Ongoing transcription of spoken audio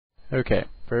Okay,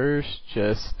 first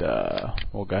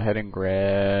we'll go ahead and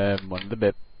grab one of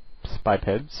the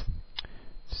bipeds.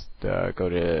 Just go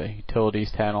to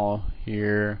Utilities panel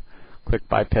here, click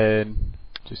biped,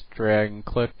 just drag and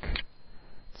click.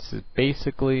 This is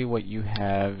basically what you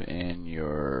have in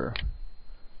your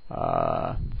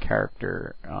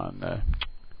character on the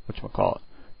whatchamacallit.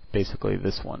 Basically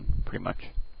this one, pretty much.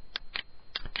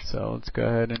 So let's go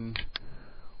ahead and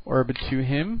orbit to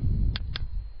him,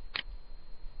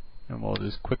 and we'll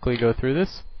just quickly go through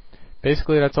this.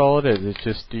 Basically that's all it is. It's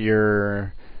just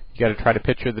you gotta try to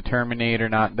picture the Terminator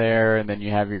not there, and then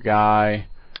you have your guy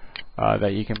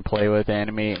that you can play with,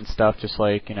 animate and stuff, just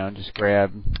like, just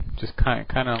grab, just kind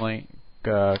of like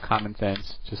common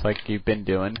sense, just like you've been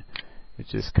doing.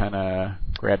 It's just kind of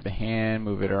grab the hand,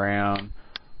 move it around.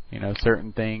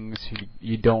 Certain things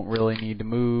you don't really need to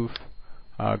move,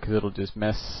 because it'll just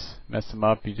mess them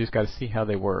up. You just got to see how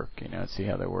they work, and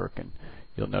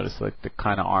you'll notice like the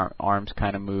kind of arms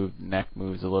kind of move, the neck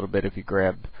moves a little bit if you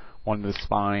grab one of the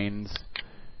spines,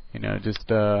 just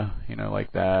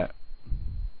like that.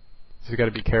 So you got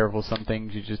to be careful. Some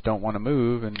things you just don't want to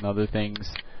move, and other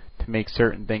things, to make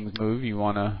certain things move, you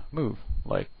want to move.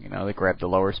 Like, they grab the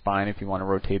lower spine if you want to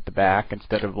rotate the back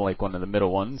instead of like one of the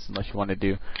middle ones. Unless you want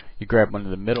to you grab one of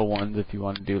the middle ones if you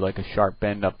want to do like a sharp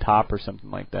bend up top or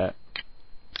something like that.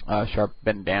 Sharp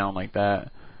bend down like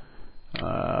that.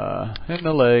 And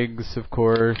the legs, of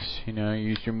course,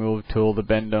 use your move tool to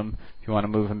bend them. If you want to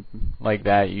move them like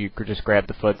that, you could just grab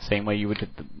the foot same way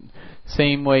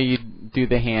you do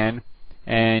the hand,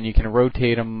 and you can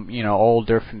rotate them, all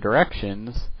different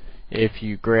directions. If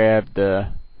you grab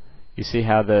you see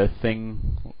how the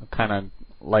thing kind of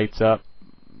lights up?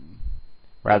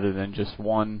 Rather than just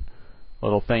one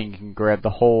little thing, you can grab the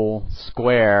whole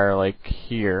square, like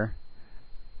here.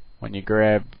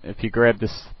 If you grab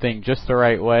this thing just the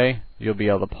right way, you'll be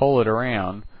able to pull it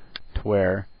around to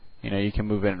where, you can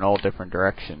move it in all different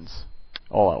directions,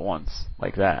 all at once,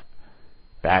 like that.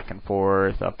 Back and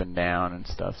forth, up and down and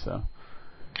stuff, so.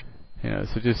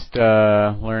 So just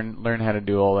learn how to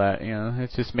do all that. It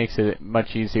just makes it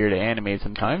much easier to animate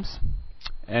sometimes.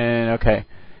 And okay,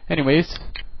 anyways,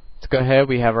 let's go ahead.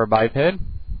 We have our biped.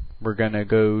 We're gonna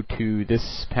go to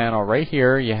this panel right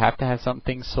here. You have to have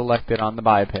something selected on the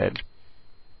biped.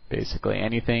 Basically,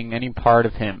 any part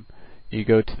of him. You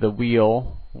go to the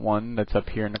wheel one that's up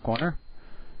here in the corner,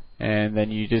 and then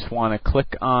you just want to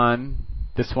click on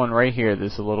this one right here.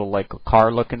 There's a little like a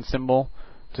car-looking symbol.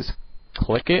 Just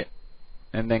click it,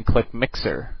 and then click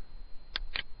mixer.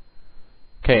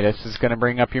 Okay, this is going to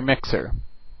bring up your mixer.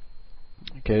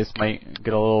 Okay, this might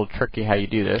get a little tricky how you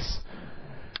do this,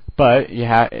 but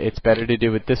it's better to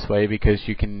do it this way because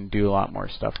you can do a lot more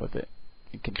stuff with it.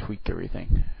 You can tweak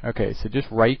everything. Okay, so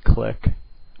just right click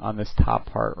on this top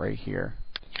part right here.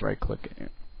 Just right click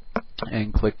it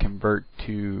and click convert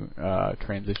to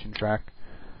transition track.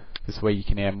 This way you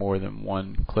can add more than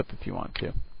one clip if you want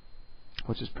to,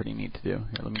 which is pretty neat to do.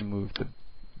 Here, let me move the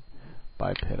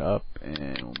biped up,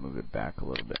 and we'll move it back a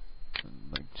little bit,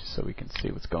 just so we can see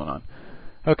what's going on.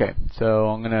 Okay,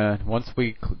 so once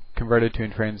we convert it to a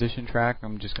transition track,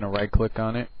 I'm just gonna right click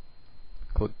on it,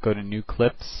 go to new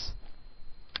clips,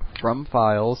 from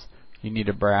files. You need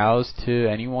to browse to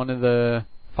any one of the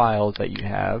files that you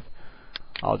have.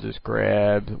 I'll just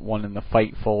grab one in the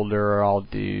fight folder, or I'll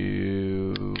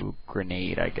do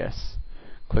grenade, I guess.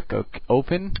 Click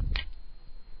open,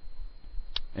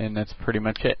 and that's pretty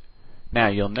much it. Now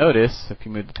you'll notice if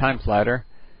you move the time slider,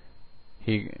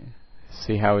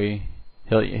 see how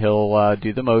he'll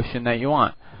do the motion that you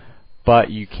want. But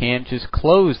you can't just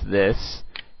close this.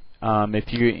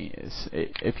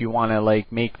 If you want to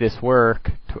make this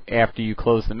work after you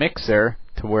close the mixer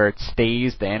to where it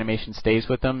stays, the animation stays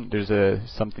with them, there's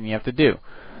something you have to do.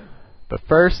 But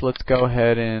first, let's go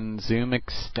ahead and zoom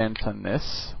extent on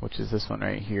this, which is this one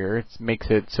right here. It makes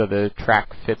it so the track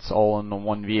fits all in the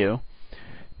one view.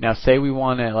 Now say we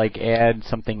want to add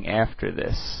something after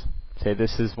this. Say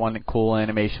this is one cool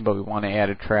animation, but we want to add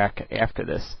a track after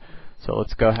this. So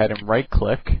let's go ahead and right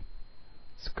click.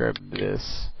 Let's grab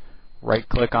this. Right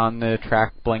click on the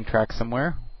blank track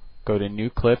somewhere. Go to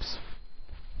new clips,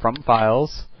 from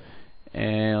files,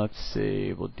 and let's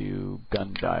see, we'll do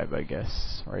gun dive, I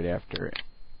guess, right after it.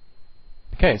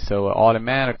 Okay, so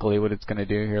automatically what it's going to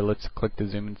do here, let's click the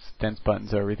zoom and extents button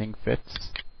so everything fits.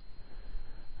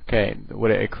 Okay,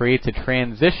 it creates a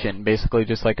transition, basically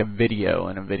just like a video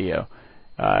in a video.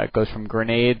 It goes from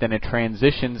grenade, then it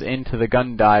transitions into the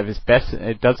gun dive.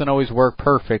 It doesn't always work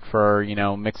perfect for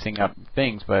mixing up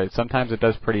things, but sometimes it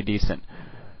does pretty decent.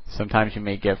 Sometimes you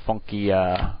may get funky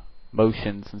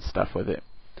motions and stuff with it.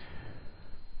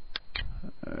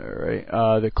 Alright.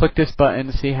 Alright, click this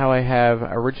button. See how I have,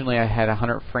 originally I had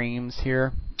 100 frames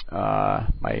here.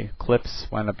 My clips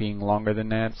wound up being longer than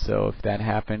that, so if that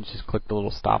happens, just click the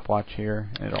little stopwatch here,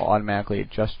 and it'll automatically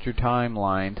adjust your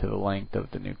timeline to the length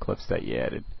of the new clips that you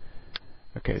added.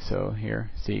 Okay, so here,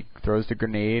 see, throws the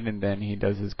grenade, and then he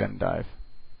does his gun dive.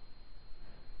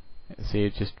 See,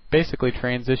 it just basically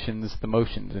transitions the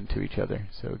motions into each other.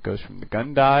 So it goes from the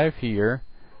gun dive here,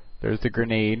 there's the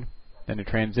grenade, then it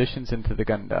transitions into the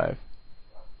gun dive.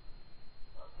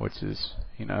 Which is,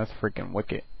 you know, that's freaking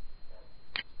wicked.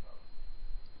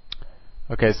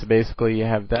 Okay, so basically you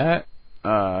have that.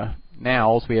 Now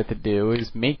all we have to do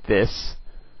is make this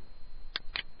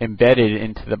embedded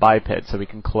into the biped, so we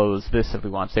can close this if we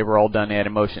want. Say we're all done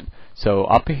adding motion. So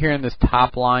up here in this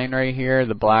top line right here,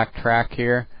 the black track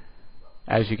here,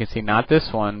 as you can see, not this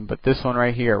one, but this one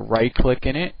right here, right click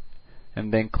in it,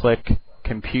 and then click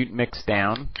Compute Mix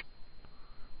Down.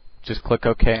 Just click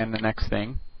OK on the next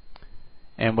thing.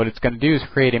 And what it's going to do is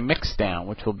create a mix down,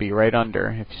 which will be right under.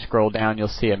 If you scroll down, you'll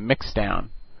see a mix down.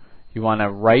 You want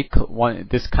to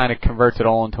this kind of converts it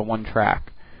all into one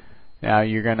track. Now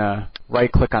you're going to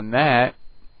right click on that,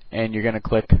 and you're going to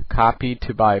click Copy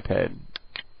to Biped.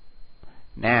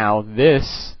 Now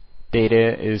this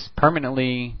data is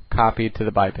permanently copied to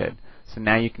the biped. So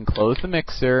now you can close the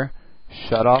mixer,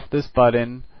 shut off this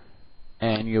button,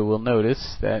 and you will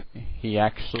notice that he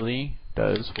actually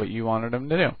does what you wanted him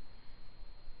to do.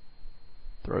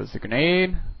 Throws the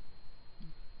grenade,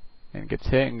 and gets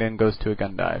hit, and then goes to a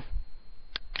gun dive.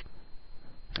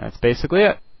 That's basically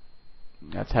it.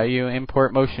 That's how you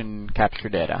import motion capture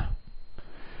data.